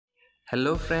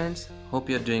Hello friends, hope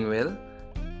you're doing well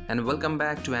and welcome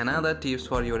back to another tips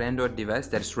for your Android device,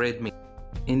 that's Redmi.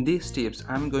 In these tips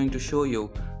I'm going to show you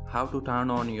how to turn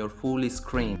on your full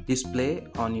screen display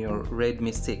on your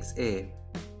Redmi 6A.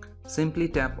 Simply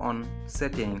tap on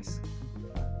settings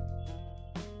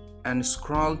and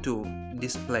scroll to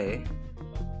display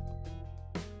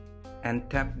and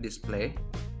tap display.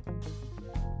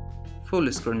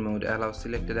 Full screen mode allows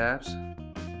selected apps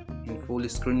in full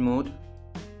screen mode.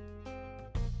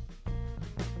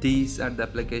 These are the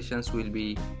applications will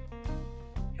be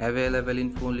available in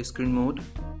full screen mode,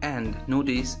 and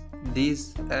notice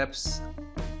these apps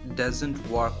doesn't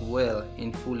work well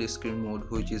in full screen mode,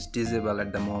 which is disabled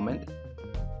at the moment,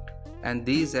 and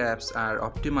these apps are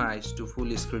optimized to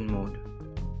full screen mode.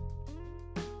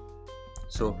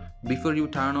 So before you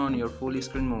turn on your full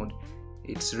screen mode,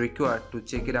 it's required to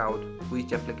check it out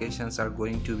which applications are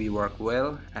going to be work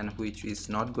well and which is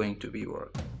not going to be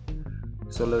work.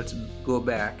 So let's go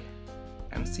back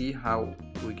and see how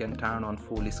we can turn on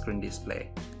full screen display.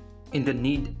 In the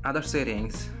need other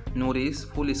settings, notice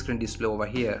full screen display over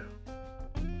here.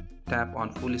 Tap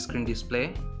on full screen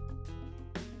display.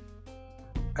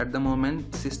 At the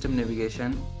moment, system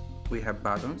navigation, we have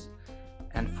buttons,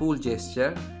 and full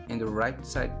gesture in the right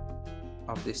side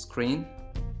of the screen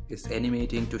is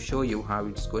animating to show you how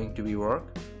it's going to be work.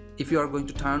 If you are going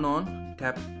to turn on,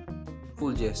 tap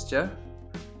full gesture,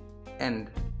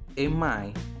 and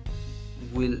MI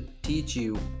will teach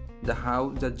you how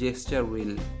the gesture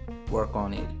will work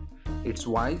on it. It's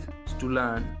wise to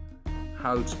learn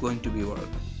how it's going to be work.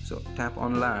 So tap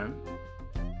on learn.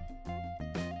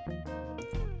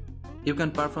 You can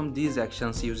perform these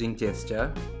actions using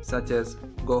gesture, such as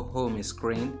go home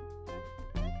screen,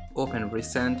 open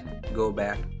recent, go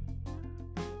back.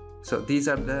 So these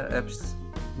are the apps,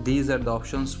 these are the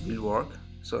options will work.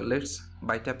 So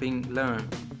by tapping learn,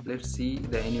 let's see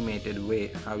the animated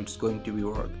way how it's going to be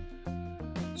work.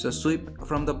 So sweep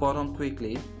from the bottom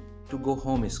quickly to go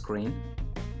home screen,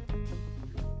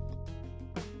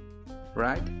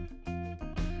 right?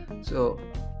 So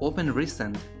open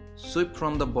recent, sweep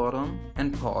from the bottom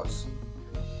and pause.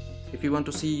 If you want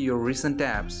to see your recent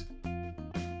apps,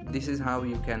 this is how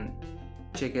you can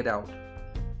check it out.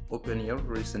 Open your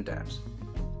recent apps.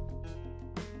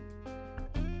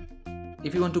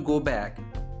 If you want to go back,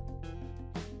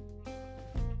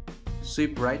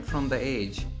 sweep right from the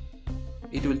edge.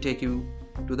 It will take you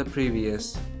to the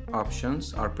previous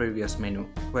options or previous menu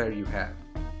where you have.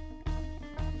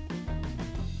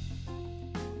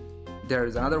 There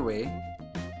is another way.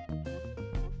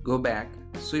 Go back,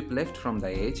 sweep left from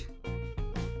the edge.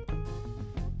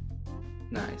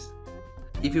 Nice.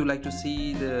 If you like to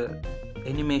see the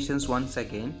animations once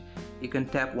again, you can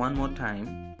tap one more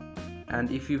time. And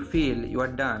if you feel you are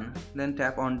done, then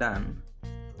tap on done.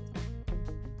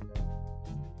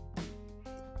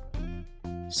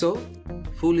 So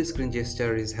full screen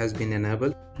gesture has been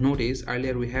enabled. Notice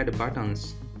earlier we had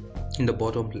buttons in the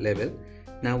bottom level.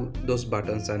 Now those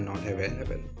buttons are not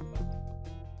available.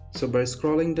 So by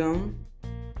scrolling down,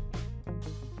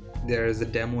 there is a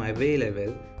demo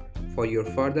available for your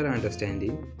further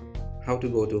understanding how to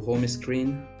go to home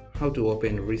screen, how to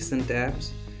open recent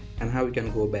apps, and how you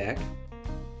can go back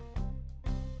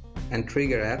and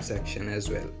trigger apps action as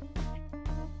well.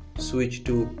 Switch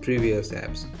to previous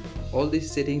apps. All these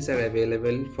settings are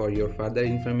available for your further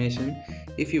information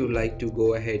if you would like to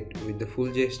go ahead with the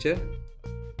full gesture.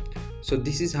 So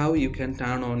this is how you can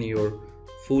turn on your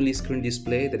full screen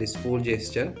display, that is full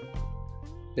gesture.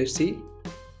 Let's see.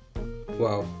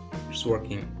 Wow, it's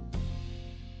working.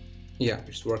 Yeah,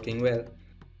 it's working well.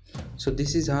 So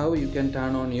this is how you can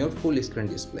turn on your full screen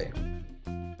display.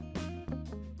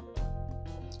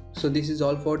 So this is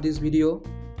all for this video.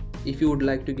 If you would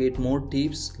like to get more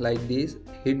tips like this,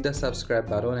 hit the subscribe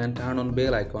button and turn on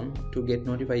bell icon to get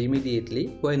notified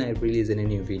immediately when I release any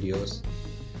new videos.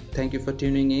 Thank you for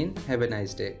tuning in. Have a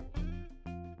nice day.